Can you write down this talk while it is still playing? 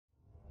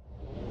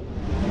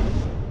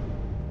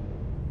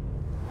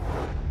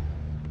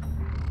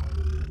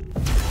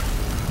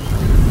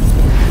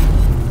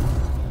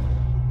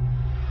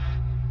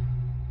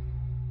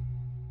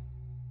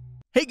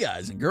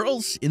guys and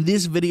girls, in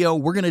this video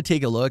we're going to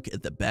take a look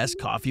at the best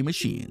coffee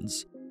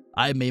machines.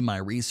 I've made my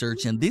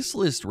research and this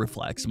list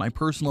reflects my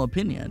personal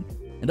opinion,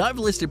 and I've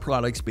listed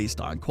products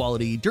based on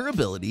quality,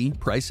 durability,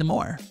 price, and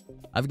more.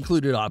 I've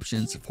included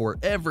options for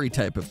every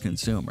type of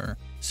consumer,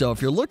 so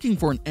if you're looking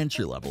for an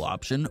entry-level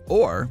option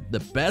or the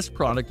best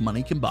product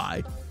money can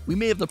buy, we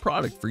may have the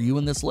product for you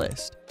in this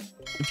list.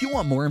 If you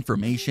want more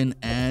information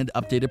and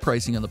updated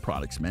pricing on the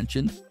products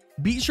mentioned,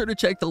 be sure to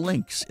check the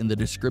links in the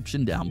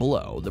description down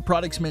below. The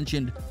products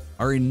mentioned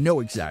are in no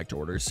exact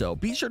order, so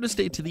be sure to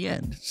stay to the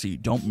end so you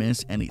don't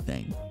miss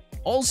anything.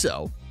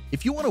 Also,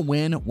 if you want to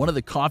win one of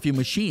the coffee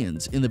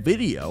machines in the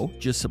video,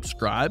 just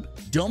subscribe.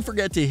 Don't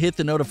forget to hit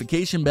the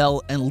notification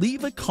bell and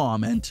leave a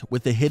comment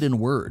with the hidden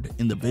word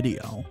in the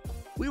video.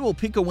 We will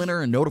pick a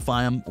winner and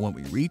notify them when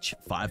we reach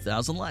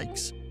 5,000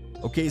 likes.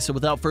 Okay, so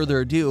without further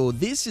ado,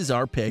 this is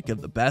our pick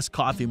of the best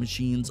coffee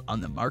machines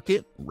on the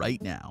market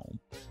right now.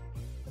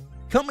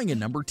 Coming in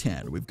number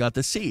 10, we've got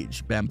the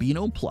Sage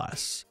Bambino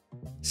Plus.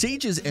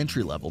 Sage's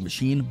entry-level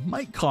machine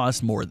might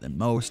cost more than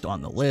most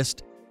on the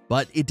list,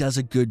 but it does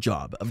a good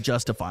job of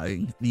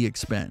justifying the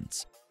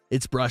expense.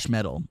 Its brushed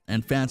metal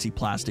and fancy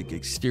plastic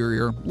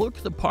exterior look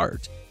the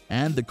part,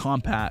 and the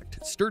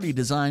compact, sturdy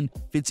design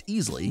fits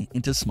easily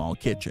into small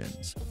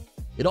kitchens.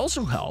 It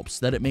also helps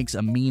that it makes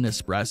a mean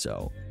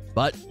espresso,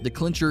 but the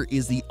clincher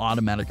is the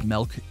automatic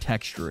milk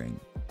texturing,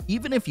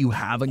 even if you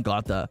haven't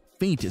got the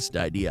faintest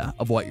idea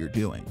of what you're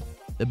doing.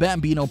 The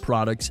Bambino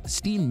products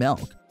steam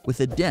milk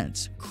with a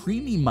dense,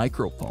 creamy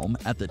microfoam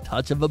at the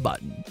touch of a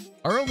button.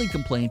 Our only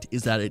complaint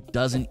is that it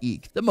doesn't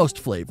eke the most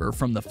flavor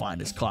from the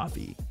finest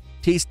coffee.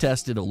 Taste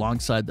tested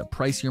alongside the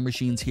pricier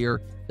machines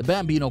here, the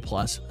Bambino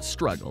Plus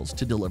struggles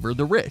to deliver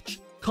the rich,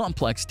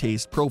 complex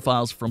taste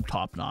profiles from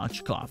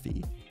top-notch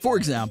coffee. For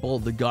example,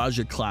 the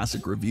Gaggia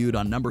Classic reviewed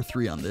on number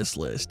 3 on this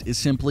list is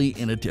simply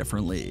in a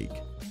different league.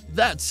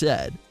 That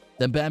said,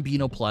 the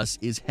Bambino Plus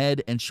is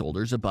head and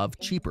shoulders above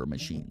cheaper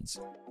machines.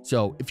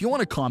 So if you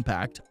want a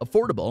compact,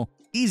 affordable,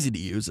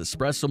 easy-to-use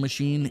espresso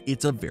machine,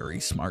 it's a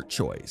very smart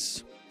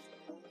choice.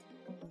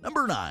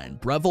 Number 9.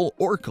 Breville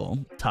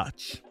Oracle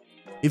Touch.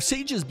 If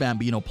Sage's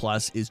Bambino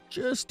Plus is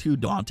just too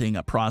daunting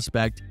a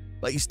prospect,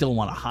 but you still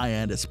want a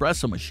high-end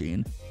espresso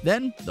machine,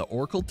 then the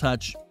Oracle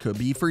Touch could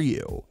be for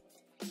you.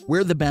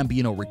 Where the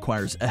Bambino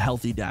requires a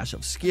healthy dash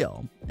of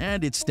skill,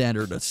 and its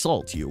standard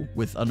assaults you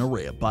with an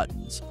array of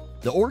buttons,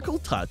 the Oracle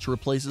Touch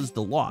replaces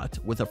the lot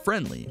with a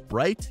friendly,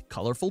 bright,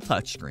 colorful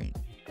touchscreen.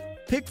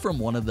 Pick from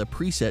one of the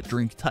preset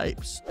drink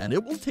types, and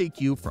it will take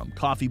you from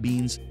coffee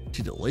beans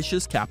to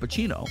delicious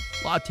cappuccino,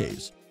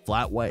 lattes,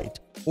 flat white,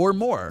 or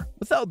more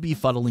without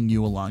befuddling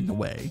you along the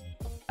way.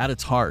 At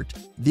its heart,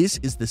 this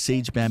is the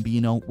Sage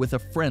Bambino with a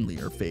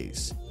friendlier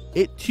face.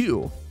 It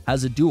too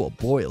has a dual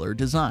boiler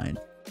design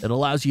that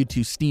allows you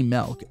to steam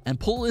milk and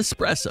pull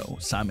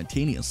espresso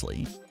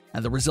simultaneously,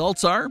 and the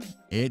results are,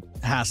 it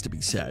has to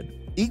be said,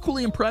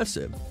 equally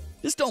impressive.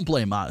 Just don't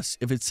blame us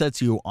if it sets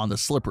you on the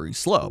slippery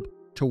slope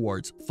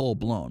towards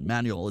full-blown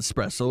manual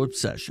espresso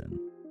obsession.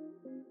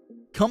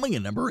 Coming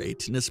in number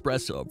 8,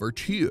 Nespresso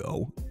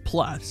Virtuo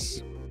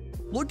Plus.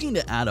 Looking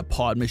to add a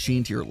pod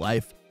machine to your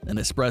life? The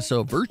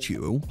Nespresso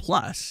Virtuo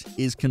Plus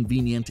is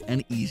convenient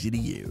and easy to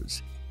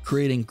use,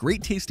 creating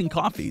great-tasting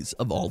coffees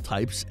of all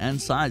types and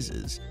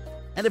sizes.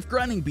 And if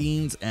grinding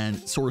beans and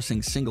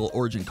sourcing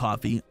single-origin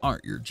coffee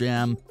aren't your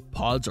jam,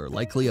 pods are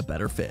likely a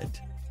better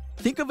fit.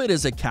 Think of it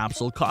as a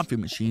capsule coffee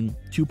machine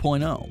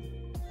 2.0.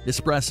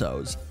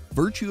 Nespresso's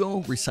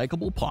Virtuo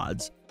recyclable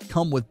pods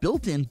come with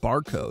built-in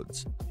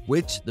barcodes,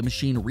 which the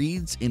machine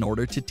reads in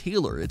order to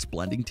tailor its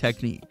blending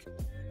technique,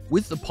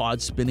 with the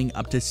pods spinning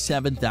up to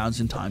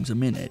 7,000 times a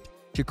minute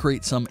to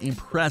create some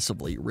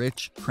impressively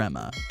rich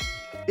crema.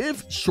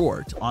 If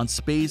short on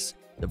space,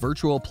 the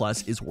Virtuo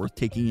Plus is worth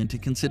taking into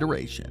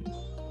consideration.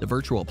 The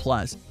Virtuo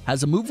Plus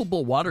has a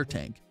movable water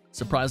tank,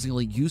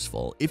 surprisingly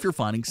useful if you're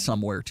finding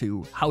somewhere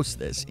to house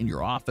this in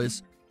your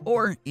office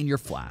or in your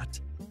flat.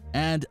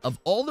 And of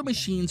all the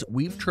machines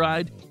we've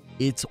tried,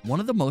 it's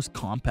one of the most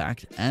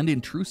compact and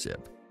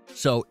intrusive.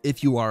 So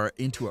if you are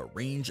into a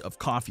range of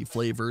coffee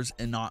flavors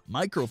and not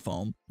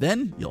microfoam,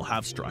 then you'll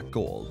have struck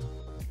gold.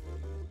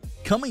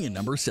 Coming in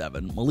number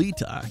 7,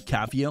 Melita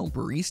Cafio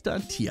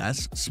Barista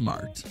TS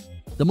Smart.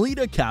 The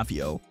Melita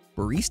Cafio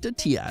Barista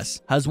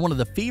TS has one of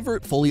the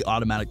favorite fully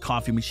automatic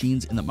coffee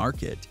machines in the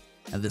market,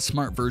 and the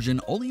smart version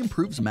only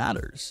improves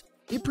matters.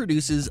 It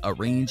produces a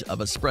range of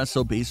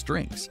espresso-based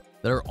drinks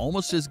that are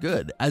almost as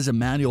good as a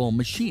manual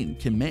machine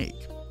can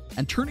make.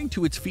 And turning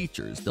to its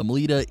features, the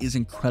Melita is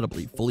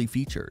incredibly fully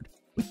featured,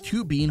 with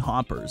 2 bean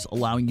hoppers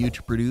allowing you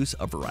to produce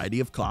a variety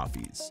of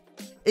coffees.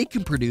 It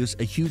can produce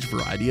a huge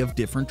variety of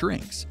different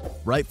drinks,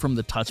 right from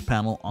the touch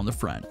panel on the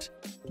front.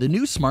 The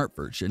new smart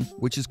version,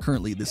 which is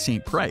currently the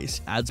same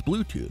price, adds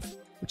Bluetooth,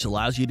 which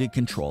allows you to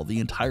control the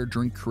entire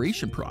drink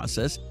creation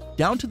process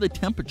down to the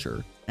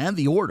temperature and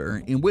the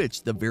order in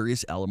which the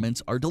various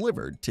elements are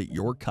delivered to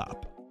your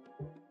cup.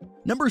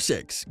 Number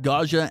 6.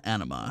 Gaggia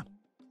Anima.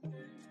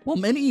 While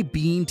many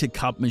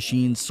bean-to-cup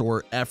machines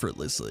soar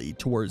effortlessly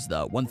towards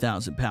the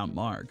 1,000-pound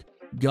mark,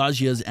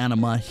 Gaggia's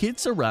Anima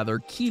hits a rather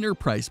keener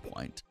price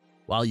point.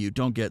 While you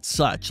don't get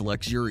such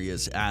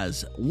luxurious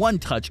as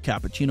one-touch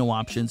cappuccino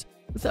options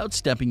without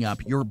stepping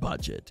up your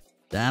budget,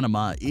 the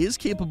Anima is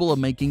capable of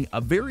making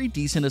a very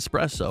decent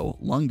espresso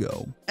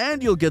lungo.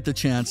 And you'll get the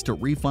chance to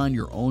refine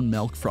your own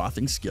milk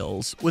frothing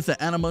skills with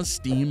the Anima's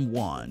steam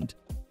wand.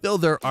 Though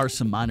there are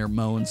some minor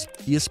moans,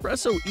 the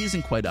espresso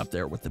isn't quite up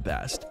there with the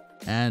best,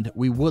 and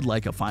we would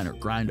like a finer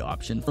grind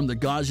option from the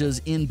Gaggia's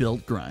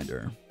inbuilt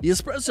grinder. The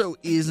espresso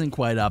isn't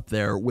quite up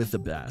there with the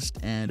best,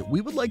 and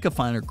we would like a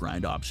finer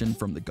grind option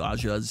from the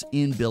Gaggia's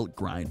inbuilt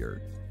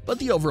grinder, but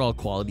the overall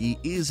quality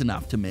is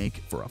enough to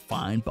make for a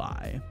fine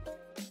buy.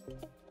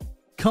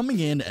 Coming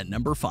in at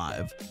number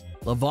 5,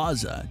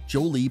 Lavazza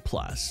Jolie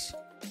Plus.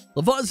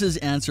 Lavazza's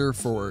answer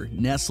for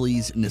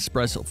Nestle's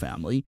Nespresso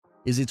family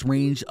is its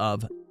range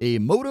of a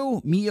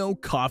Moto Mio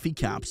coffee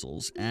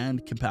capsules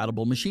and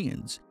compatible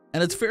machines,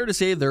 and it's fair to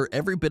say they're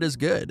every bit as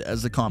good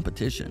as the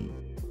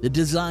competition. The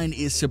design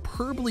is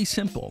superbly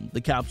simple.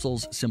 The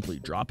capsules simply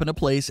drop into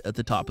place at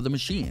the top of the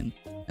machine,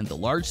 and the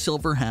large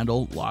silver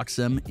handle locks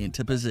them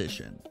into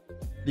position.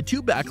 The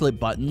 2 backlit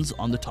buttons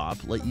on the top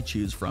let you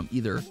choose from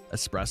either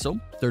espresso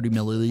 30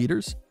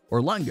 ml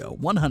or lungo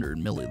 100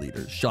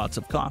 ml shots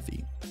of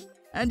coffee.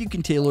 And you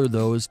can tailor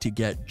those to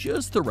get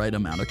just the right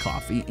amount of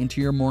coffee into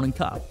your morning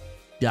cup.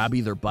 Dab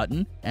either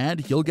button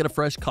and you'll get a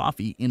fresh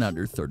coffee in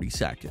under 30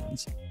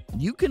 seconds.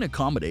 You can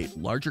accommodate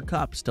larger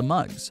cups to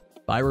mugs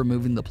by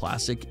removing the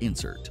plastic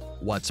insert.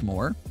 What's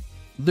more,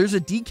 there's a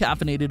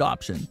decaffeinated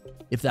option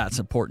if that's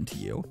important to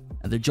you,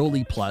 and the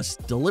Jolie Plus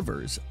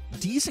delivers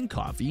decent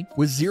coffee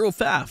with 0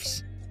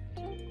 faffs.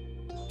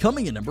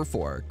 Coming in number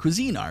 4,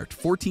 Cuisinart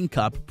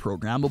 14-cup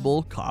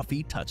programmable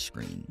coffee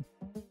touchscreen.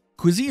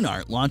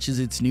 Cuisinart launches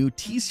its new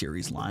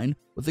T-Series line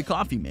with a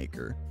coffee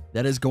maker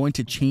that is going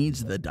to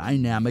change the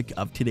dynamic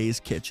of today's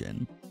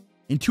kitchen.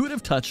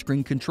 Intuitive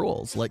touchscreen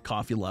controls let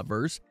coffee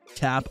lovers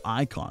tap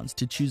icons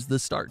to choose the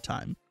start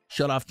time,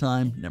 shut-off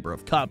time, number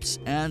of cups,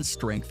 and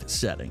strength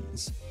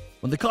settings.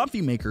 When the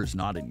coffee maker is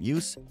not in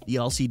use, the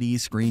LCD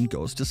screen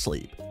goes to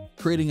sleep,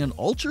 creating an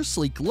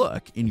ultra-sleek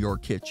look in your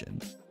kitchen.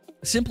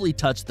 Simply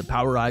touch the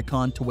power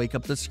icon to wake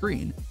up the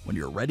screen when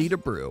you're ready to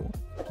brew.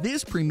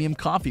 This premium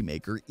coffee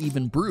maker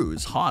even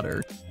brews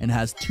hotter and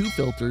has 2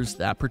 filters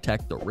that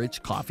protect the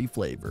rich coffee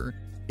flavor.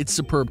 It's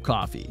superb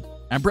coffee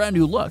and brand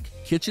new look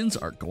kitchens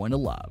are going to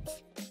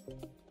love.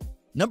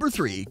 Number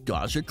 3,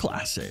 Gaggia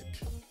Classic.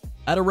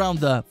 At around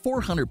the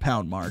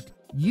 400-pound mark,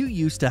 you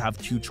used to have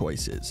 2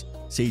 choices: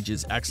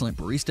 Sage's excellent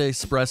barista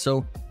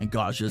espresso and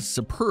Gaggia's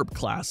superb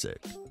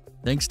classic.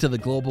 Thanks to the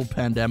global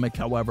pandemic,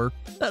 however,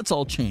 that's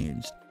all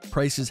changed.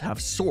 Prices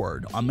have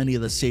soared on many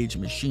of the Sage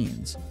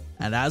machines,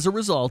 and as a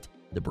result,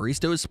 the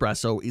barista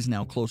espresso is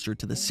now closer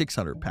to the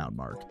 600-pound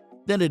mark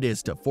than it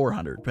is to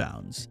 400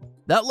 pounds.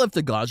 That left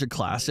the Gaggia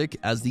Classic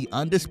as the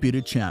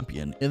undisputed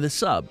champion in the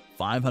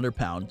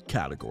sub-500-pound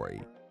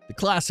category. The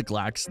Classic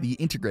lacks the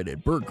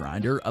integrated burr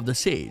grinder of the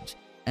Sage,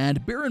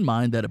 and bear in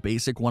mind that a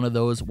basic one of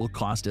those will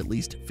cost at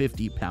least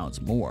 50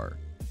 pounds more.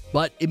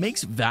 But it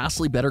makes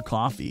vastly better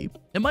coffee.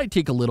 It might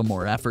take a little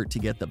more effort to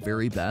get the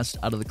very best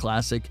out of the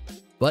Classic,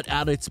 but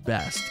at its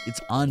best, it's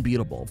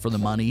unbeatable for the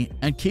money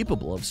and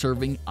capable of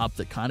serving up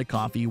the kind of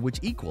coffee which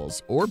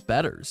equals or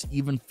betters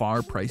even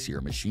far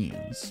pricier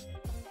machines.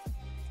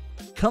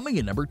 Coming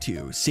in number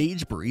 2,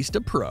 Sage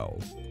Barista Pro.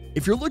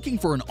 If you're looking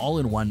for an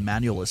all-in-one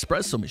manual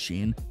espresso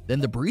machine, then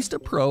the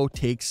Barista Pro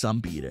takes some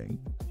beating.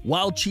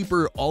 While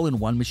cheaper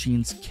all-in-one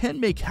machines can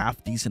make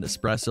half-decent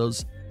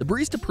espressos, the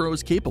Barista Pro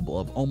is capable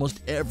of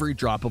almost every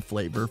drop of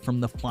flavor from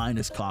the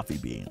finest coffee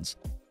beans.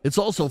 It's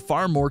also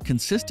far more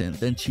consistent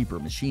than cheaper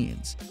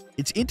machines.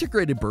 Its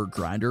integrated burr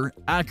grinder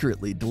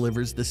accurately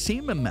delivers the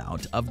same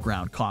amount of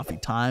ground coffee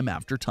time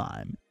after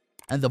time,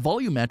 and the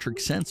volumetric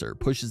sensor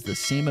pushes the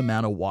same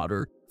amount of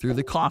water through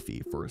the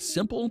coffee for a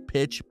simple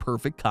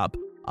pitch-perfect cup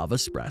of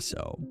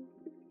espresso.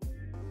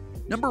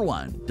 Number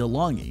 1,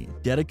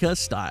 DeLonghi Dedica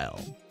Style.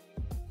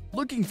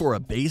 Looking for a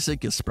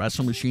basic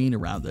espresso machine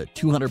around the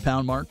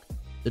 200-pound mark?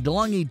 The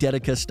DeLonghi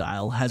Dedica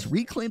Style has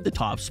reclaimed the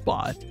top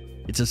spot.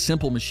 It's a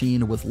simple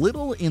machine with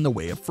little in the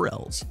way of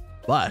frills,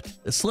 but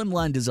the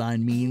slimline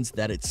design means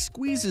that it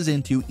squeezes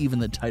into even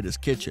the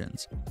tightest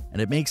kitchens,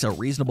 and it makes a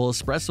reasonable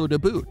espresso to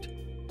boot.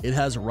 It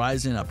has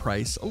risen in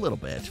price a little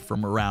bit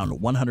from around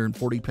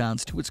 140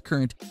 pounds to its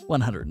current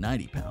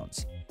 190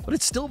 pounds, but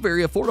it's still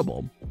very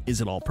affordable.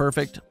 Is it all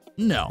perfect?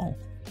 No.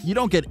 You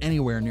don't get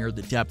anywhere near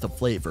the depth of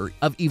flavor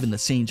of even the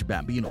Sage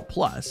Bambino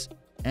Plus,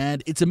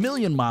 and it's a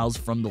million miles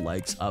from the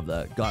likes of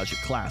the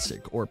Gaggia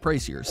Classic or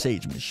pricier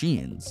Sage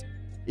machines.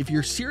 If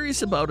you're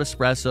serious about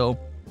espresso,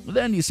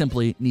 then you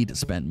simply need to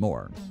spend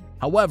more.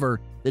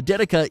 However, the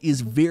Dedica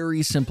is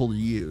very simple to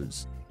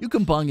use. You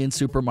can bung in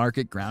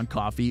supermarket ground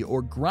coffee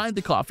or grind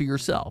the coffee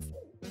yourself.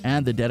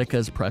 And the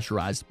Dedica's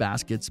pressurized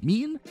baskets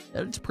mean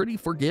that it's pretty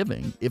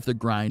forgiving if the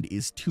grind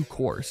is too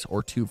coarse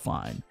or too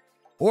fine,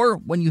 or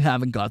when you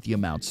haven't got the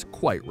amounts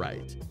quite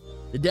right.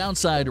 The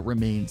downside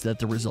remains that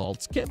the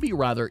results can be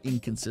rather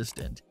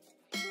inconsistent.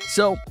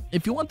 So,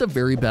 if you want the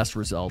very best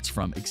results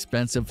from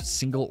expensive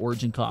single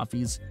origin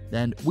coffees,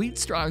 then we'd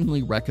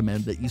strongly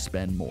recommend that you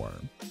spend more.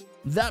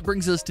 That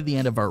brings us to the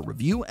end of our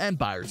review and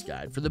buyer's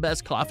guide for the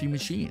best coffee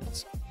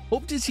machines.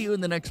 Hope to see you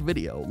in the next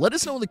video. Let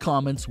us know in the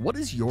comments what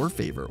is your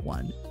favorite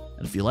one.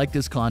 And if you like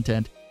this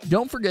content,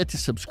 don't forget to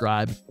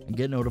subscribe and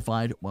get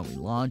notified when we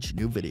launch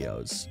new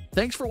videos.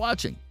 Thanks for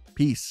watching.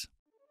 Peace.